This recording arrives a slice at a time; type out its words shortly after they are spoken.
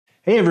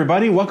Hey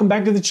everybody, welcome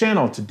back to the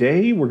channel.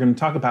 Today we're going to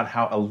talk about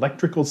how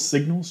electrical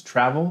signals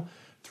travel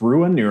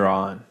through a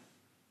neuron.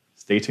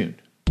 Stay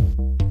tuned.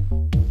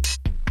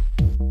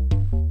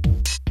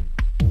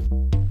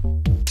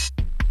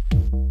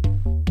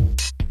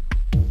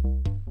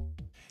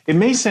 It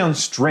may sound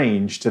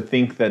strange to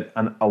think that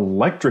an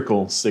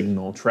electrical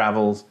signal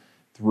travels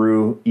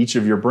through each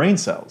of your brain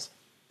cells.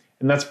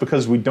 And that's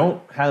because we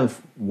don't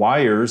have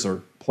wires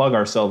or plug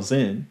ourselves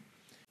in.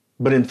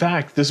 But in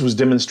fact, this was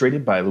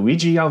demonstrated by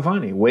Luigi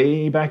Galvani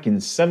way back in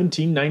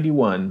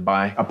 1791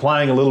 by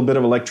applying a little bit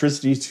of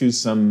electricity to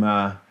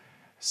some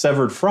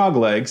severed frog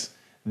legs,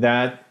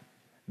 that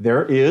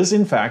there is,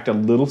 in fact, a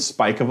little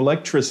spike of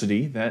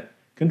electricity that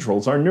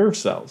controls our nerve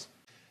cells.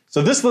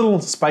 So this little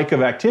spike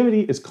of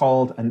activity is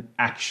called an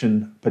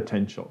action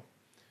potential.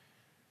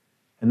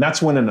 And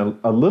that's when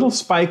a little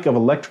spike of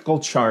electrical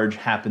charge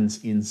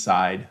happens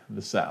inside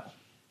the cell.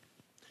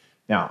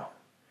 Now,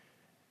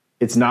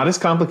 it's not as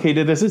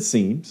complicated as it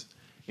seems.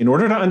 In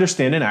order to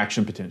understand an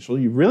action potential,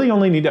 you really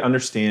only need to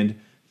understand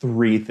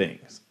three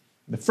things.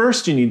 The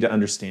first you need to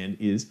understand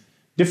is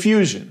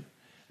diffusion.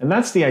 And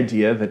that's the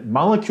idea that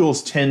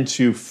molecules tend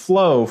to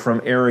flow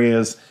from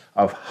areas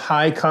of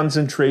high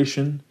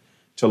concentration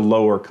to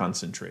lower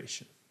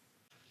concentration.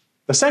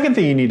 The second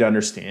thing you need to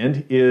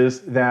understand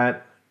is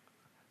that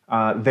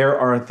there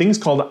are things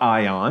called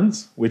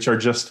ions, which are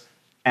just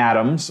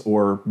atoms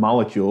or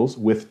molecules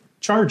with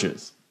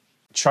charges.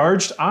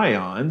 Charged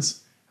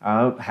ions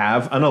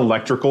have an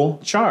electrical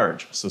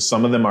charge. So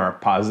some of them are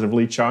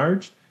positively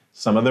charged,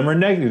 some of them are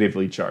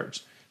negatively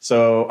charged.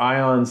 So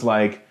ions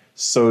like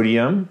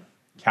sodium,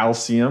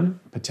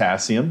 calcium,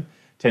 potassium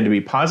tend to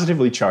be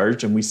positively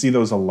charged, and we see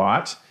those a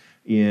lot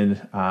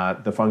in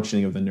the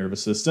functioning of the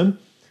nervous system.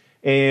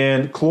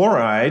 And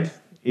chloride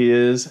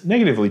is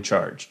negatively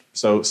charged.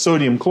 So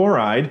sodium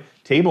chloride,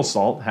 table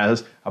salt,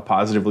 has a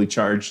positively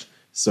charged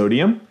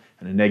sodium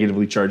and a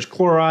negatively charged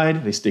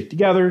chloride. They stick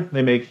together,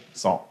 they make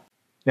salt.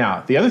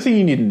 Now, the other thing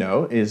you need to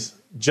know is,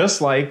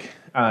 just like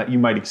you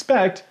might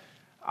expect,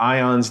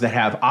 ions that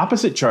have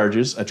opposite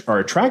charges are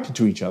attracted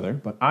to each other,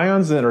 but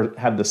ions that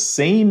have the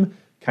same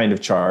kind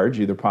of charge,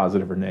 either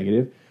positive or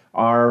negative,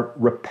 are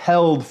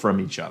repelled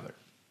from each other.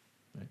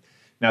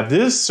 Now,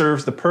 this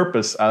serves the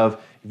purpose of,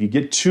 if you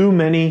get too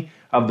many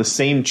of the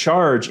same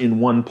charge in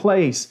one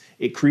place,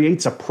 it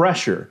creates a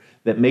pressure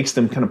that makes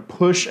them kind of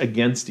push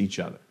against each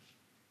other.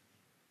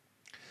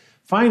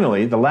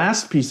 Finally, the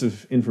last piece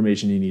of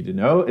information you need to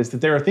know is that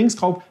there are things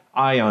called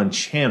ion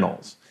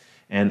channels.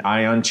 And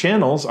ion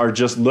channels are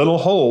just little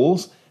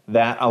holes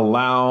that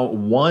allow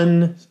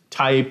one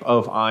type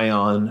of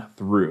ion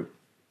through.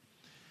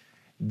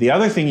 The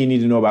other thing you need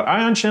to know about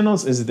ion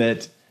channels is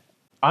that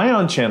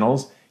ion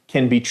channels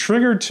can be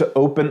triggered to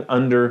open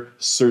under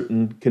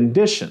certain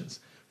conditions.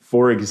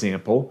 For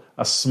example,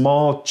 a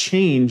small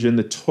change in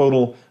the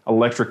total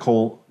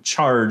electrical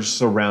charge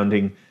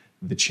surrounding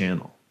the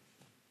channel.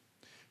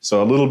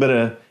 So a little bit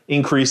of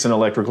increase in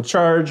electrical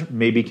charge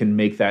maybe can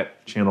make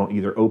that channel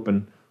either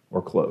open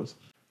or close.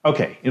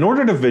 Okay, in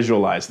order to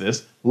visualize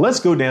this, let's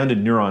go down to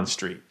Neuron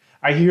Street.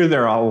 I hear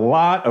there are a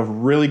lot of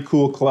really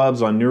cool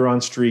clubs on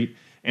Neuron Street,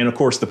 and of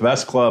course the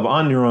best club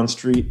on Neuron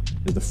Street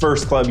is the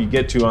first club you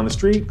get to on the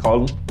street,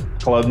 called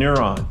Club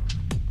Neuron.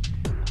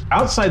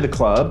 Outside the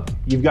club,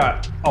 you've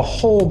got a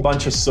whole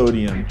bunch of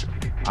sodium,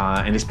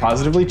 and it's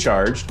positively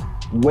charged,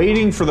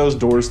 waiting for those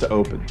doors to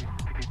open.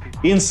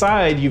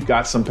 Inside, you've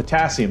got some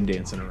potassium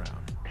dancing around.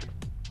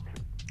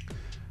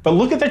 But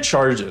look at the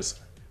charges.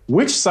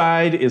 Which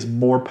side is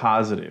more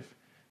positive?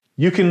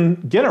 You can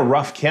get a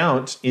rough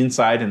count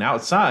inside and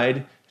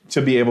outside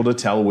to be able to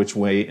tell which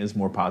way is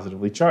more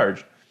positively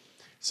charged.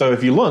 So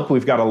if you look,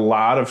 we've got a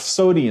lot of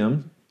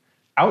sodium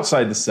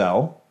outside the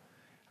cell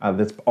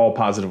that's all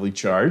positively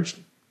charged.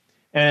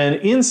 And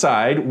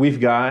inside,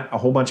 we've got a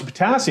whole bunch of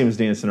potassiums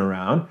dancing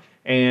around,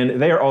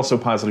 and they are also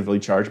positively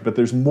charged, but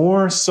there's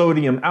more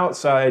sodium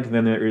outside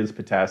than there is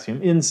potassium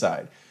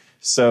inside.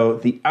 So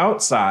the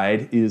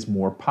outside is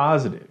more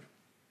positive.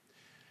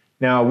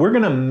 Now, we're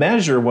going to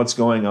measure what's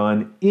going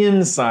on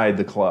inside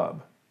the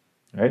club,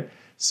 right?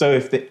 So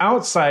if the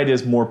outside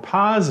is more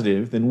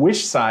positive, then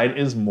which side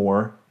is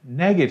more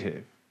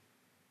negative?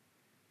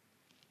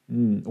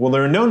 Well,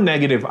 there are no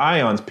negative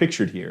ions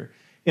pictured here.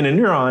 In a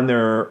neuron, there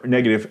are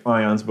negative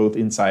ions both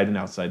inside and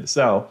outside the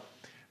cell.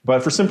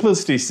 But for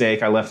simplicity's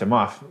sake, I left them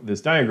off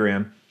this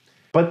diagram.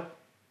 But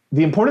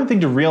the important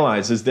thing to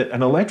realize is that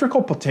an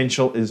electrical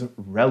potential is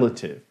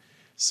relative.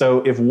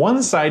 So if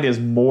one side is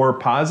more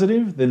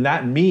positive, then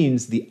that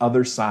means the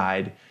other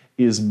side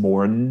is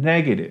more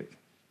negative.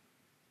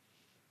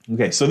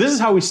 Okay, so this is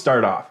how we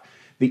start off.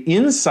 The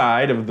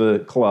inside of the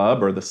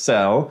club or the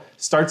cell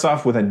starts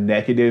off with a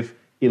negative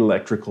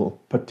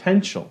electrical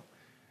potential.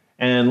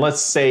 And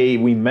let's say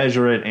we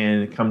measure it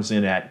and it comes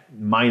in at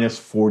minus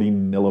 40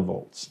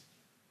 millivolts.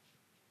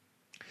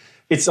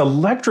 It's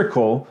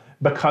electrical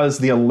because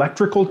the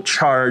electrical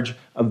charge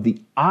of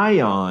the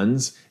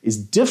ions is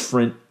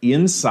different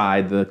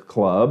inside the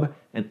club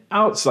and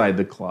outside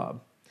the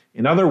club.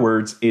 In other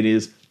words, it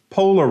is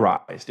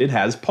polarized. It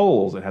has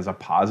poles. It has a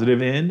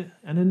positive end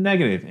and a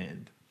negative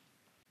end.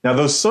 Now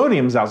those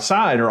sodiums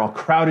outside are all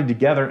crowded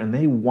together and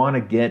they want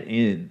to get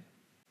in.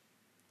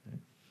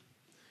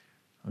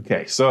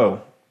 Okay,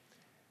 so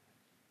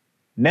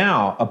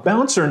now a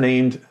bouncer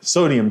named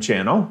sodium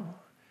channel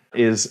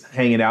is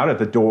hanging out at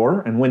the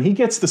door, and when he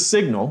gets the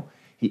signal,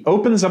 he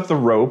opens up the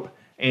rope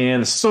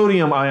and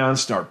sodium ions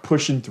start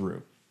pushing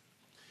through.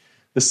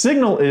 The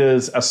signal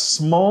is a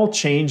small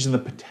change in the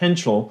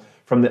potential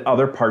from the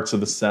other parts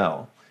of the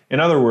cell. In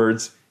other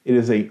words, it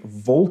is a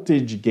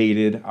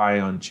voltage-gated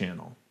ion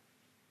channel.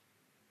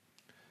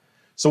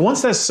 So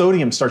once that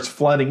sodium starts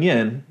flooding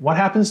in, what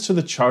happens to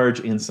the charge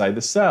inside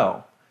the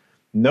cell?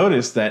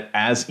 Notice that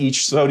as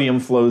each sodium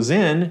flows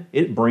in,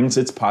 it brings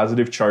its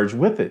positive charge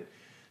with it.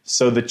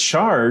 So the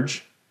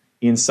charge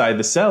inside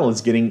the cell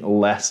is getting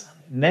less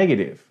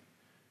negative.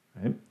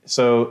 Right?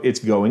 So it's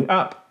going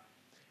up.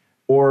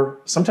 Or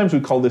sometimes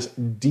we call this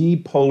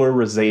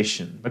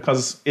depolarization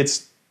because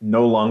it's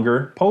no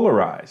longer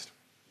polarized.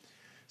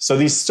 So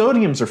these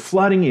sodiums are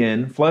flooding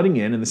in,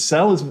 and the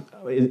cell is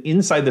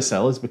inside the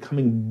cell is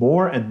becoming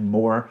more and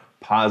more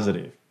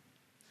positive.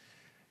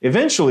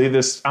 Eventually,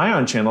 this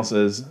ion channel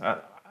says,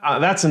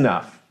 that's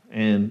enough,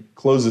 and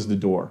closes the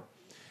door.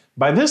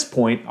 By this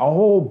point, a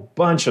whole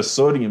bunch of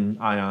sodium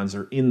ions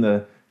are in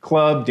the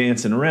club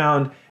dancing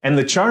around, and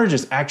the charge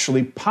is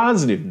actually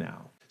positive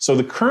now. So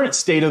the current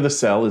state of the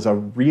cell is a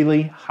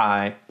really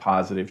high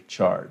positive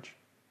charge.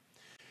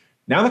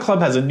 Now the club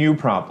has a new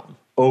problem,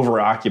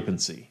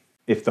 overoccupancy.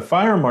 If the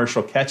fire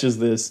marshal catches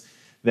this,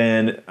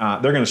 then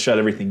they're going to shut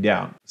everything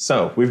down.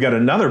 So we've got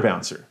another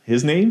bouncer.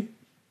 His name?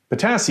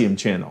 Potassium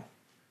channel,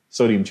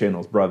 sodium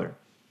channel's brother.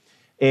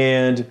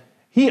 And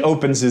he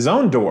opens his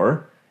own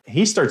door.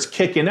 He starts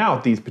kicking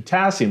out these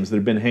potassiums that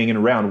have been hanging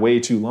around way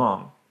too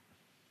long.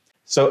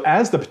 So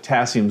as the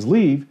potassiums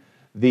leave,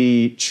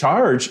 the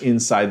charge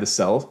inside the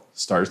cell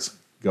starts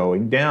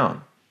going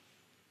down.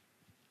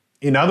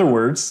 In other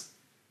words,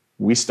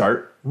 we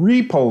start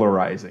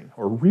repolarizing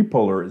or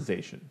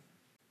repolarization.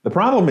 The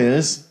problem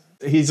is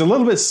he's a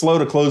little bit slow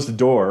to close the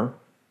door,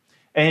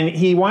 and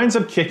he winds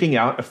up kicking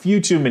out a few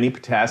too many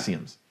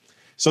potassiums.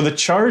 So the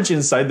charge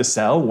inside the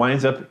cell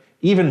winds up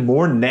even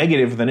more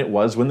negative than it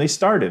was when they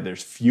started.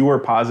 There's fewer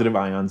positive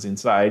ions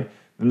inside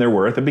than there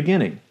were at the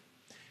beginning.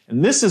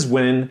 And this is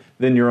when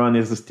the neuron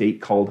is a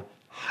state called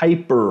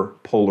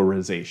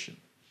hyperpolarization.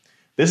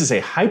 This is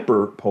a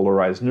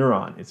hyperpolarized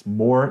neuron. It's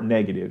more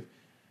negative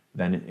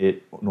than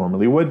it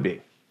normally would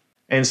be.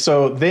 And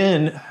so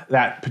then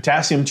that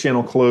potassium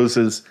channel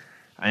closes,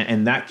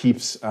 and that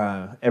keeps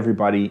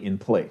everybody in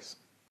place.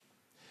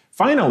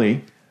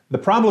 Finally, the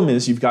problem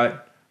is you've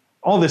got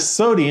all this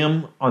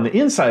sodium on the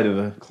inside of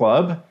the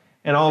club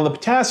and all the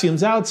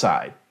potassium's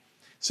outside.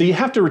 So you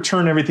have to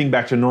return everything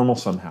back to normal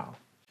somehow.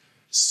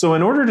 So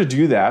in order to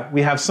do that,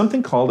 we have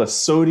something called a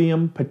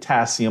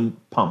sodium-potassium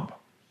pump.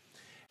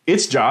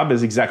 Its job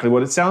is exactly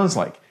what it sounds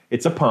like.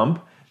 It's a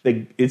pump.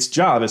 Its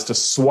job is to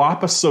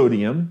swap a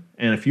sodium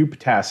and a few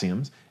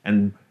potassiums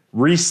and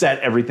reset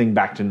everything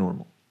back to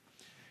normal.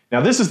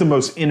 Now, this is the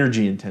most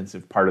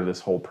energy-intensive part of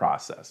this whole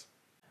process.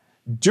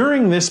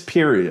 During this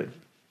period,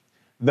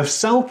 the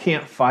cell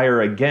can't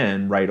fire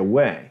again right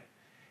away.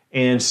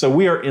 And so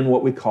we are in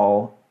what we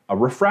call a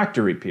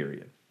refractory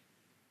period.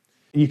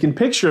 You can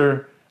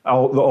picture the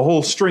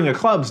whole string of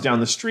clubs down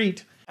the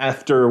street.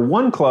 After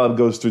one club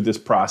goes through this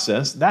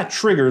process, that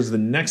triggers the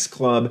next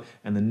club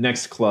and the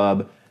next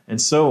club and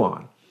so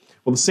on.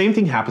 Well, the same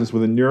thing happens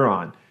with a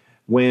neuron.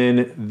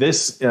 When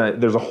there's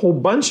a whole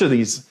bunch of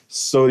these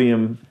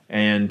sodium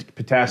and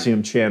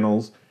potassium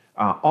channels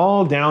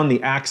all down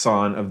the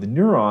axon of the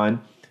neuron,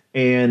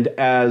 and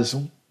as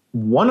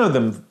one of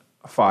them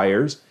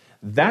fires,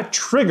 that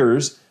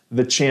triggers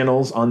the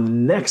channels on the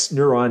next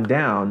neuron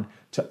down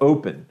to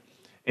open.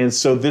 And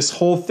so this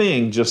whole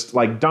thing, just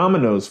like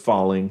dominoes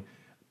falling,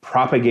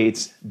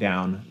 propagates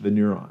down the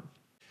neuron.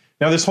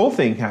 Now this whole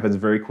thing happens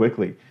very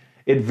quickly.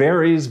 It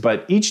varies,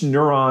 but each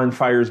neuron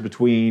fires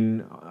between,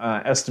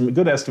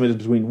 good estimate is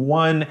between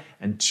 1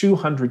 and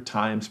 200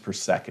 times per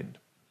second.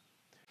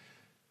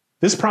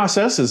 This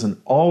process is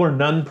an all or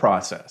none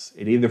process.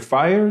 It either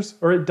fires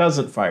or it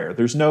doesn't fire.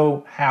 There's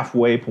no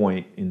halfway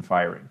point in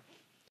firing.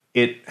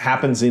 It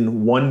happens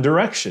in one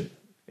direction.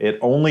 It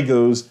only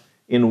goes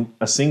in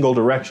a single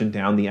direction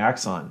down the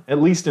axon,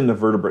 at least in the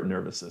vertebrate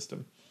nervous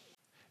system.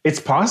 It's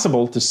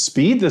possible to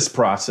speed this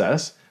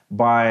process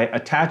by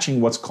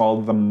attaching what's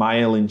called the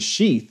myelin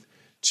sheath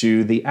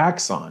to the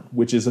axon,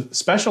 which is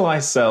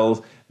specialized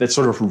cells that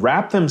sort of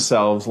wrap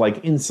themselves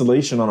like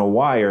insulation on a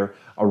wire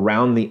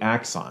around the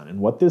axon. And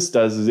what this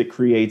does is it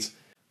creates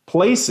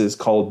places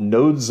called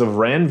nodes of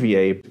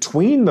Ranvier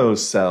between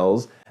those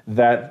cells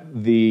that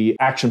the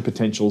action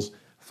potentials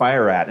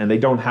fire at, and they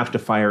don't have to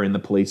fire in the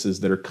places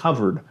that are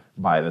covered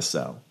by the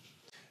cell.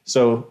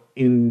 So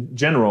in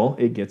general,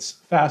 it gets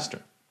faster.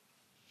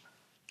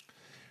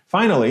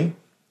 Finally,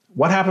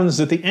 what happens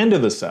at the end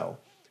of the cell?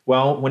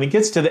 Well, when it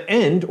gets to the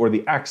end, or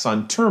the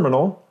axon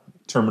terminal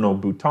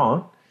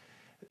bouton,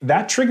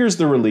 that triggers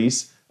the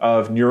release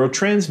of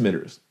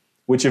neurotransmitters.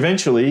 which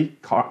eventually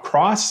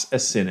cross a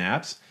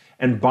synapse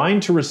and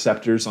bind to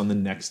receptors on the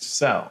next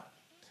cell,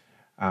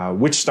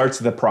 which starts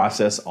the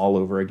process all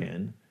over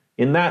again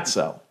in that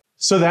cell.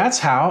 So that's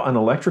how an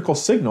electrical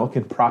signal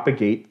can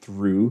propagate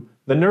through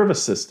the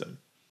nervous system.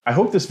 I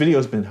hope this video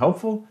has been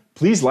helpful.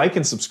 Please like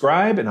and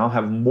subscribe, and I'll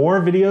have more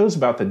videos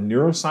about the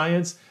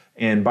neuroscience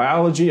and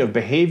biology of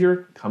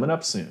behavior coming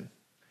up soon.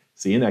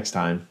 See you next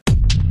time.